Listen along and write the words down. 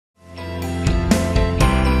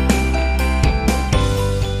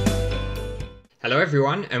Hello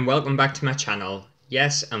everyone and welcome back to my channel.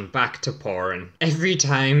 Yes, I'm back to pouring. Every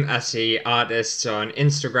time I see artists on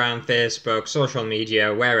Instagram, Facebook, social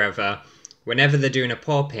media, wherever, whenever they're doing a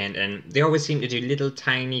pour painting, they always seem to do little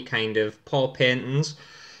tiny kind of pour paintings.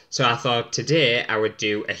 So I thought today I would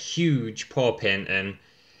do a huge pour painting.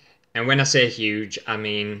 And when I say huge, I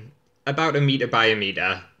mean about 1 meter by 1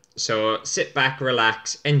 meter. So sit back,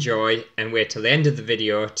 relax, enjoy, and wait till the end of the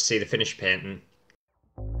video to see the finished painting.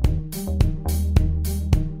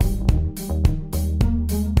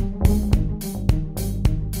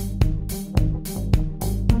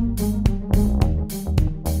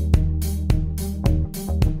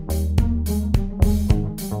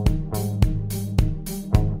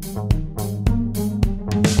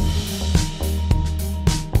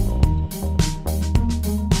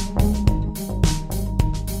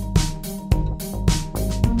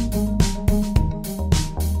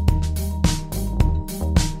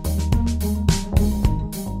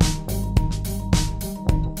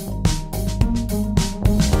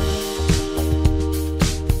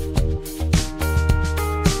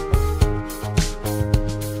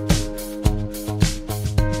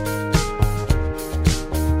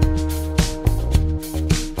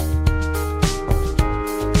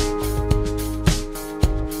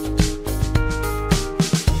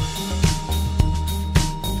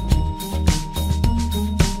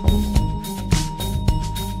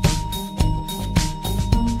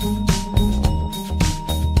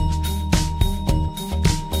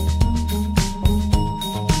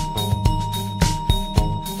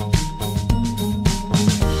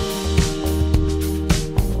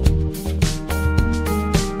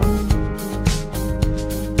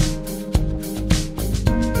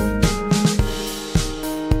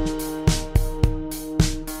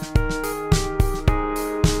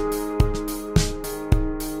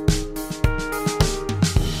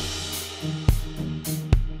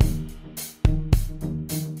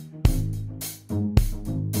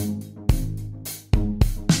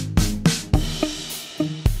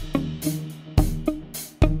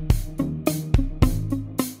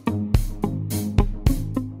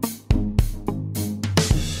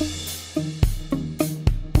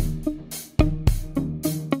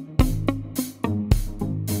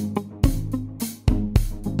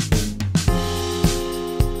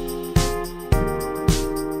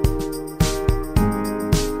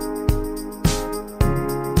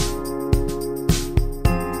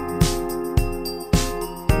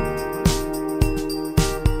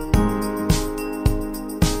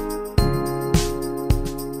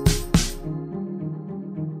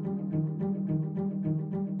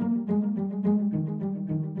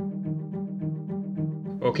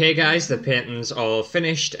 Okay guys, the painting's all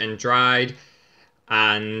finished and dried,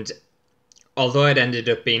 and although it ended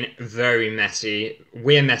up being very messy,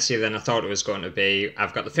 way messier than I thought it was going to be,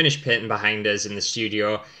 I've got the finished painting behind us in the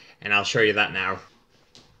studio and I'll show you that now.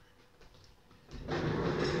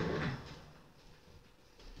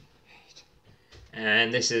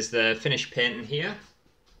 And this is the finished painting here.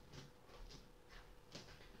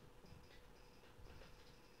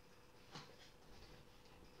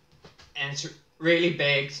 And it's really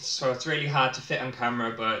big, so it's really hard to fit on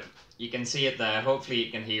camera, but you can see it there. Hopefully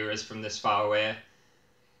you can hear us from this far away.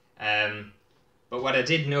 But what I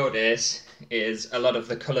did notice is a lot of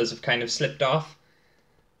the colours have kind of slipped off.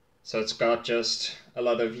 So it's got just a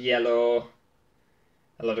lot of yellow,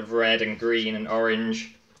 a lot of red and green and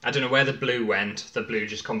orange. I don't know where the blue went. The blue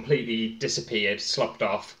just completely disappeared, slopped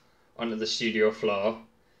off onto the studio floor.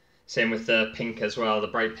 Same with the pink as well, the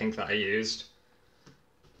bright pink that I used.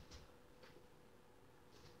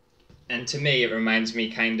 And to me, it reminds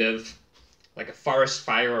me kind of like a forest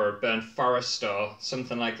fire or a burnt forest or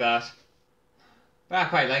something like that. But I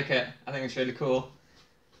quite like it. I think it's really cool.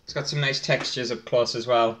 It's got some nice textures up close as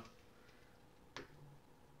well.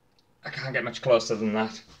 I can't get much closer than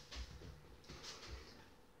that.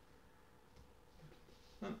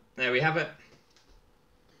 There we have it.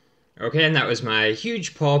 Okay, and that was my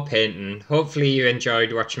huge pour painting. Hopefully you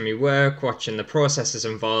enjoyed watching me work, watching the processes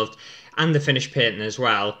involved, and the finished painting as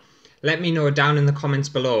well. Let me know down in the comments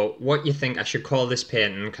below what you think I should call this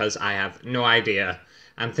painting, because I have no idea.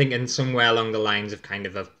 I'm thinking somewhere along the lines of kind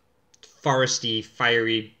of a foresty,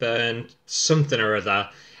 fiery, burnt, something or other.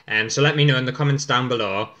 So let me know in the comments down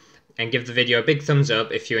below, and give the video a big thumbs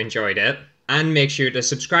up if you enjoyed it. And make sure to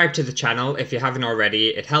subscribe to the channel if you haven't already,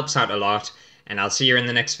 it helps out a lot, and I'll see you in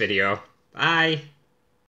the next video. Bye!